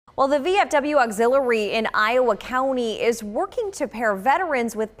Well, the VFW Auxiliary in Iowa County is working to pair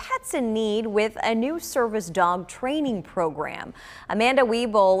veterans with pets in need with a new service dog training program. Amanda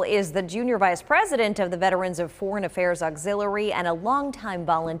Wiebel is the junior vice president of the Veterans of Foreign Affairs Auxiliary and a longtime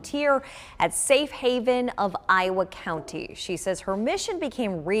volunteer at Safe Haven of Iowa County. She says her mission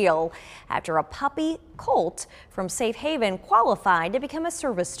became real after a puppy, Colt, from Safe Haven qualified to become a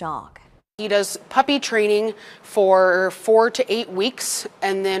service dog. He does puppy training for 4 to 8 weeks,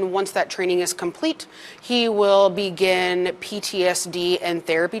 and then once that training is complete, he will begin PTSD and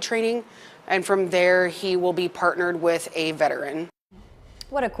therapy training, and from there he will be partnered with a veteran.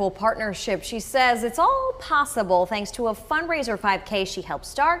 What a cool partnership. She says it's all possible thanks to a fundraiser 5K she helped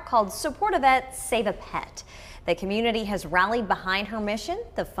start called Support a Vet, Save a Pet. The community has rallied behind her mission.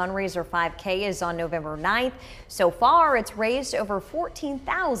 The fundraiser 5K is on November 9th. So far, it's raised over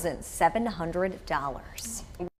 $14,700.